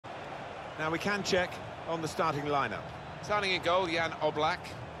Now we can check on the starting lineup. Starting in goal, Jan Oblak.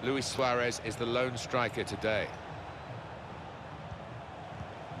 Luis Suarez is the lone striker today.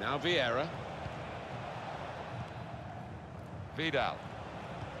 Now Vieira. Vidal.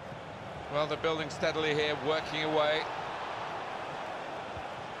 Well, they're building steadily here, working away.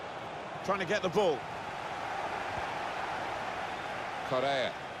 Trying to get the ball.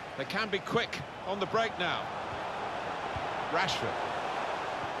 Correa. They can be quick on the break now. Rashford.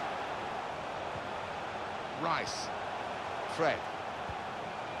 Rice. Fred.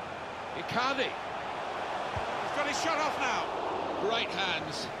 Icardi. He's got his shot off now. Great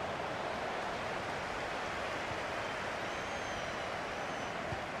hands.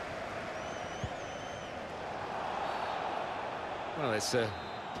 Well, it's a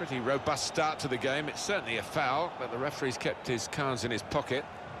pretty robust start to the game. It's certainly a foul, but the referee's kept his cards in his pocket.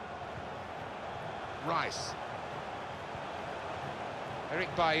 Rice.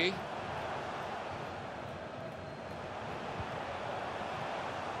 Eric Bailly.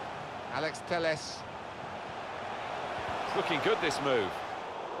 Alex Telles. It's looking good, this move.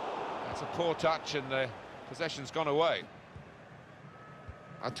 That's a poor touch and the possession's gone away.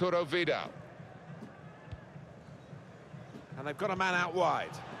 Arturo Vidal. And they've got a man out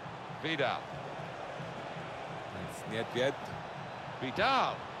wide. Vidal. It's Nedved.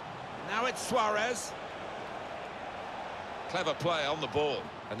 Vidal. Now it's Suarez. Clever play on the ball.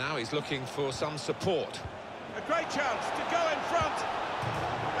 And now he's looking for some support. A great chance to go in front.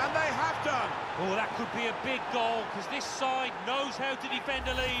 And they have done. Oh, that could be a big goal, because this side knows how to defend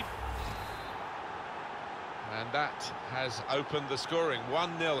a lead. And that has opened the scoring.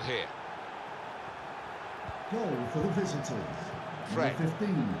 1-0 here. Goal for the visitors. Fred. Number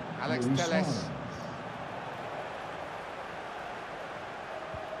 15, Alex Luis Telles. Suarez.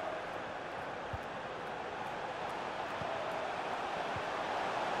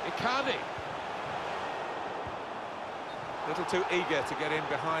 Icardi. A little too eager to get in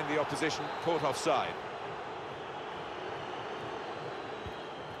behind the opposition, caught offside.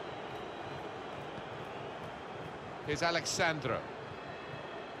 Here's Alexandro.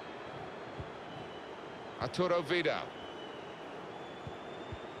 Arturo Vidal.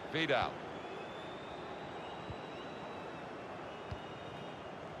 Vidal.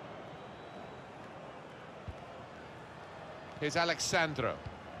 Here's Alexandro.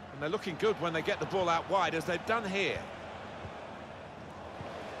 And they're looking good when they get the ball out wide, as they've done here.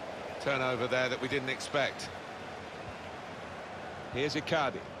 Turnover there that we didn't expect. Here's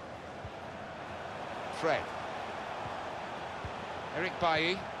Icardi. Fred. Eric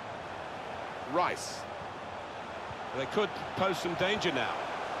Bailly. Rice. They could pose some danger now.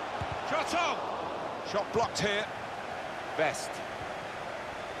 Shot on! Shot blocked here. Best.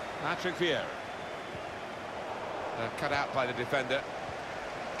 Patrick Vieira. Cut out by the defender.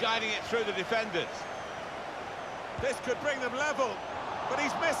 Guiding it through the defenders. This could bring them level, but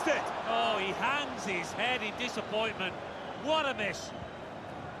he's missed it. Oh, he hangs his head in disappointment. What a miss.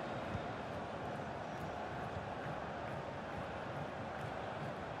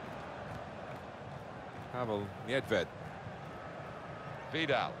 Pavel Nedved.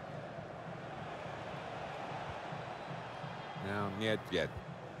 Vidal. Now Nedved.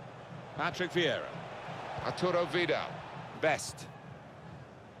 Patrick Vieira. Arturo Vidal. Best.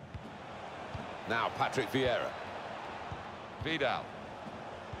 Now Patrick Vieira. Vidal.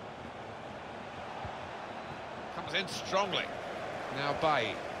 Comes in strongly. Now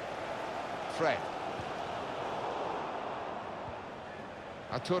Bailly. Fred.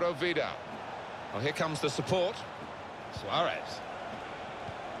 Arturo Vidal. Well, here comes the support. Suarez.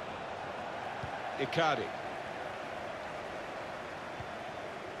 Icardi.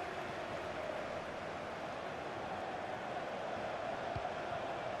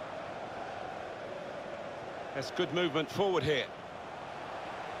 There's good movement forward here.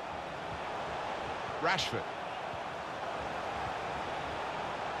 Rashford.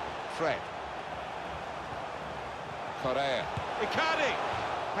 Fred. Correa. Icardi!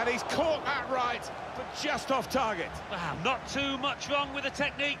 And he's caught that right, but just off target. Ah, not too much wrong with the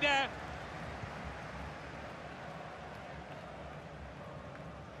technique there.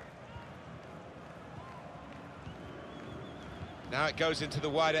 Now it goes into the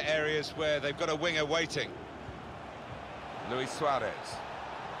wider areas where they've got a winger waiting. Luis Suarez.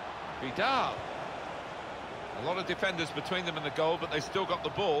 Vidal. A lot of defenders between them and the goal, but they've still got the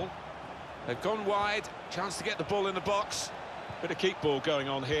ball. They've gone wide, chance to get the ball in the box. Bit of keep ball going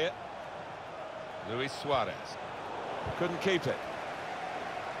on here. Luis Suarez. Couldn't keep it.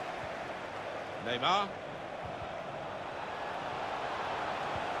 Neymar.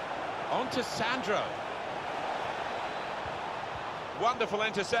 On to Sandro. Wonderful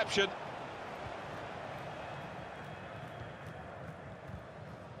interception.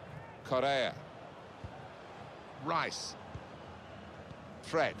 Correa. Rice.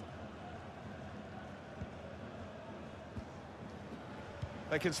 Fred.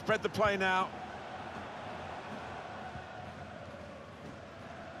 They can spread the play now.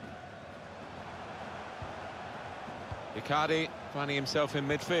 Icardi finding himself in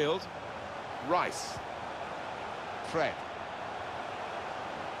midfield. Rice. Fred.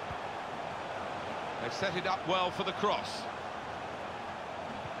 They've set it up well for the cross.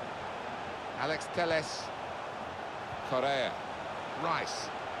 Alex Telles. Correa. Rice.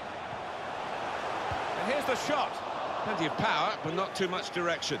 And here's the shot. Plenty of power, but not too much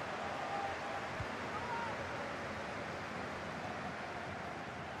direction.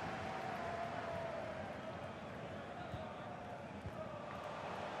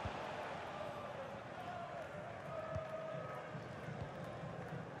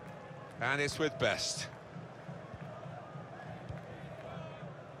 And it's with Best.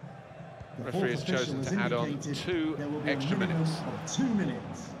 The referee has chosen to add on 2 extra minutes. Of 2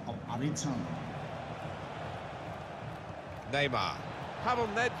 minutes of added time. Neymar. Pavel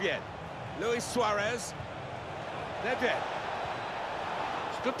Nedved. Luis Suarez. Nedved.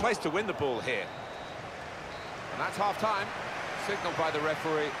 It's a good place to win the ball here. And that's half-time. Signalled by the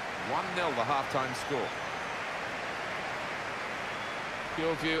referee. 1-0 the half-time score.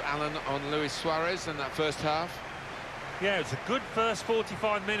 Your view, Alan, on Luis Suarez in that first half? Yeah, it's a good first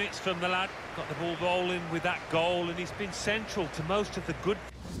 45 minutes from the lad. Got the ball rolling with that goal, and he's been central to most of the good.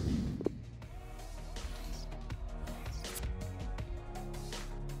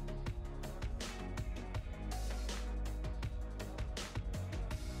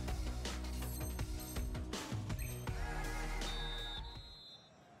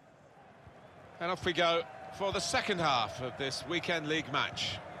 And off we go for the second half of this weekend league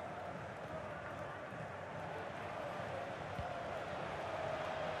match.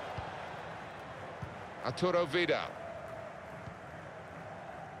 Arturo Vidal.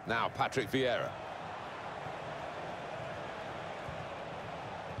 Now Patrick Vieira.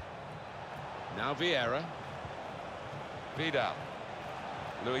 Now Vieira. Vidal.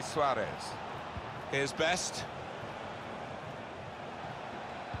 Luis Suarez. Here's Best.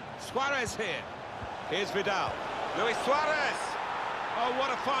 Suarez here. Here's Vidal. Luis Suarez. Oh, what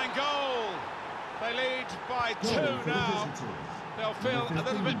a fine goal. They lead by 2 now. They'll feel a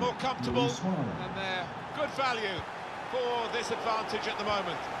little bit more comfortable, and they're good value for this advantage at the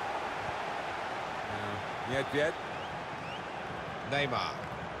moment. Nedved. Neymar.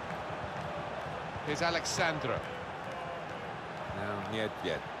 Here's Alexandro. Now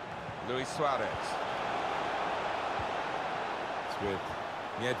Nedved. Luis Suarez. It's with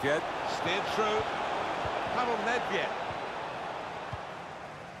Nedved. Steered through. Pavel Nedved.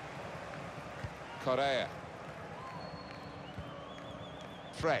 Correa.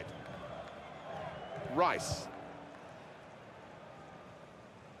 Fred. Rice.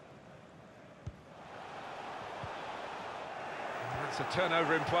 That's a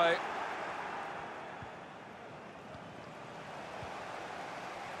turnover in play.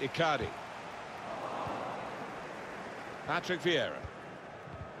 Icardi. Patrick Vieira.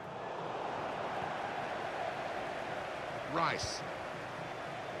 Rice.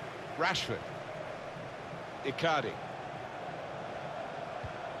 Rashford. Icardi.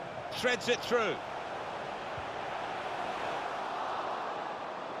 Threads it through.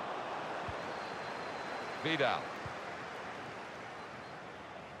 Vidal.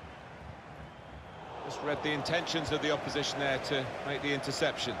 Just read the intentions of the opposition there to make the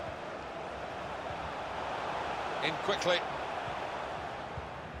interception. In quickly.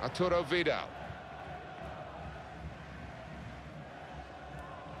 Arturo Vidal.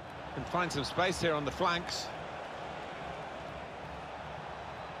 Can find some space here on the flanks.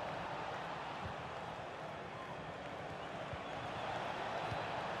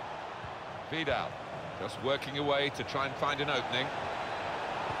 Vidal. Just working away to try and find an opening.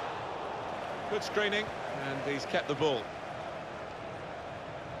 Good screening, and he's kept the ball.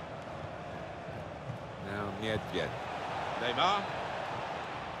 Now Nedved. Neymar.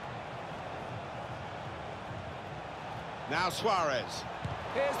 Now Suarez.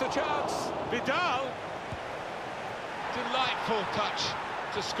 Here's the chance. Vidal. Delightful touch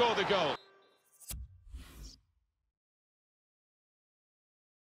to score the goal.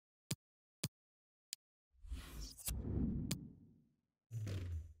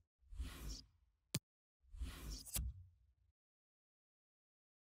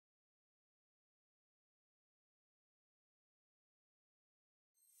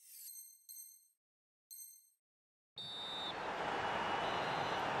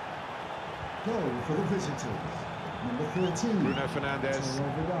 Goal for the visitors. Number 13. Bruno Fernandes.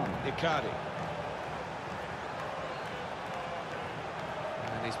 Vidal. Icardi.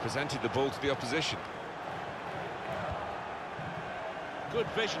 And he's presented the ball to the opposition. Good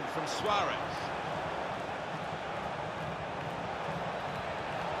vision from Suarez.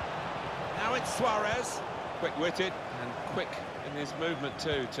 Now it's Suarez. Quick-witted and quick in his movement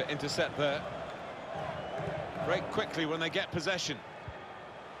too to intercept there. Break quickly when they get possession.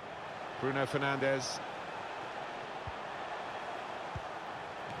 Bruno Fernandes.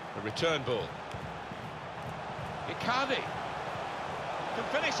 A return ball. Icardi can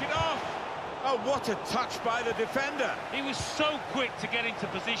finish it off. Oh, what a touch by the defender. He was so quick to get into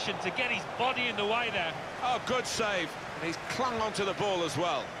position, to get his body in the way there. Oh, good save. And he's clung onto the ball as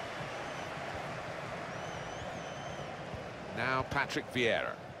well. Now Patrick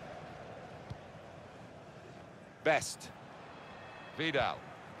Vieira. Best. Vidal.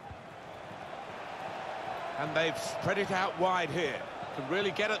 And they've spread it out wide here. Can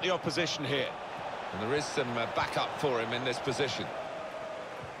really get at the opposition here. And there is some backup for him in this position.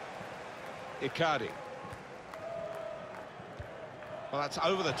 Icardi. Well, that's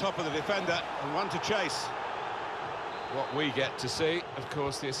over the top of the defender and one to chase. What we get to see, of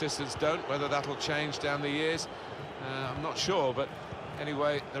course, the assistants don't. Whether that'll change down the years, I'm not sure. But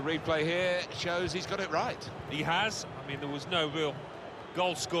anyway, the replay here shows he's got it right. He has. I mean, there was no real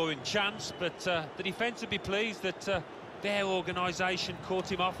goal-scoring chance, but the defence would be pleased that their organisation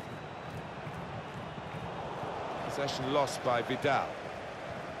caught him off. Possession lost by Vidal.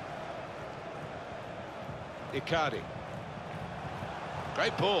 Icardi.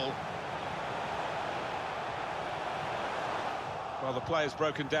 Great ball. Well, the player's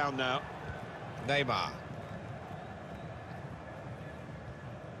broken down now. Neymar.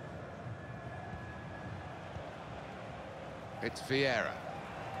 It's Vieira.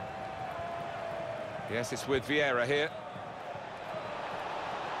 Yes, it's with Vieira here.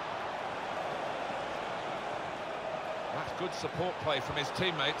 That's good support play from his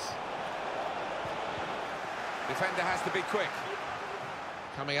teammates. Defender has to be quick.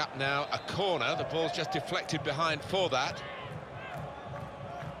 Coming up now, a corner. The ball's just deflected behind for that.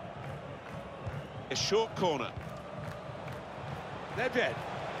 A short corner. Nedved.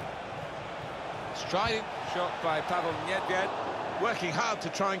 Striding shot by Pavel Nedved. Working hard to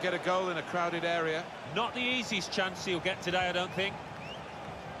try and get a goal in a crowded area. Not the easiest chance he'll get today, I don't think.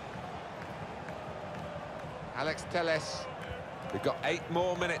 Alex Telles. We've got 8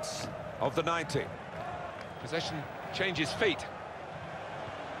 more minutes of the 90. Possession changes feet.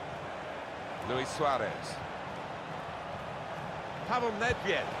 Luis Suarez. Pavel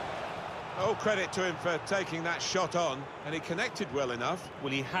Nedved. Oh, credit to him for taking that shot on, and he connected well enough.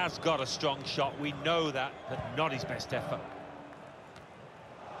 Well, he has got a strong shot, we know that, but not his best effort.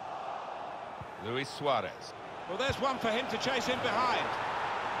 Luis Suarez. Well, there's one for him to chase in behind.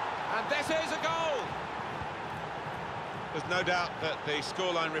 And this is a goal! There's no doubt that the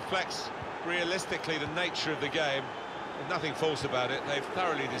scoreline reflects realistically the nature of the game. There's nothing false about it. They've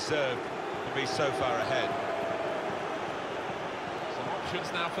thoroughly deserved to be so far ahead. Some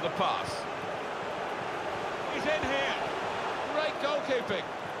options now for the pass. He's in here. Great goalkeeping.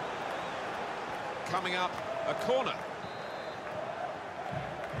 Coming up, a corner.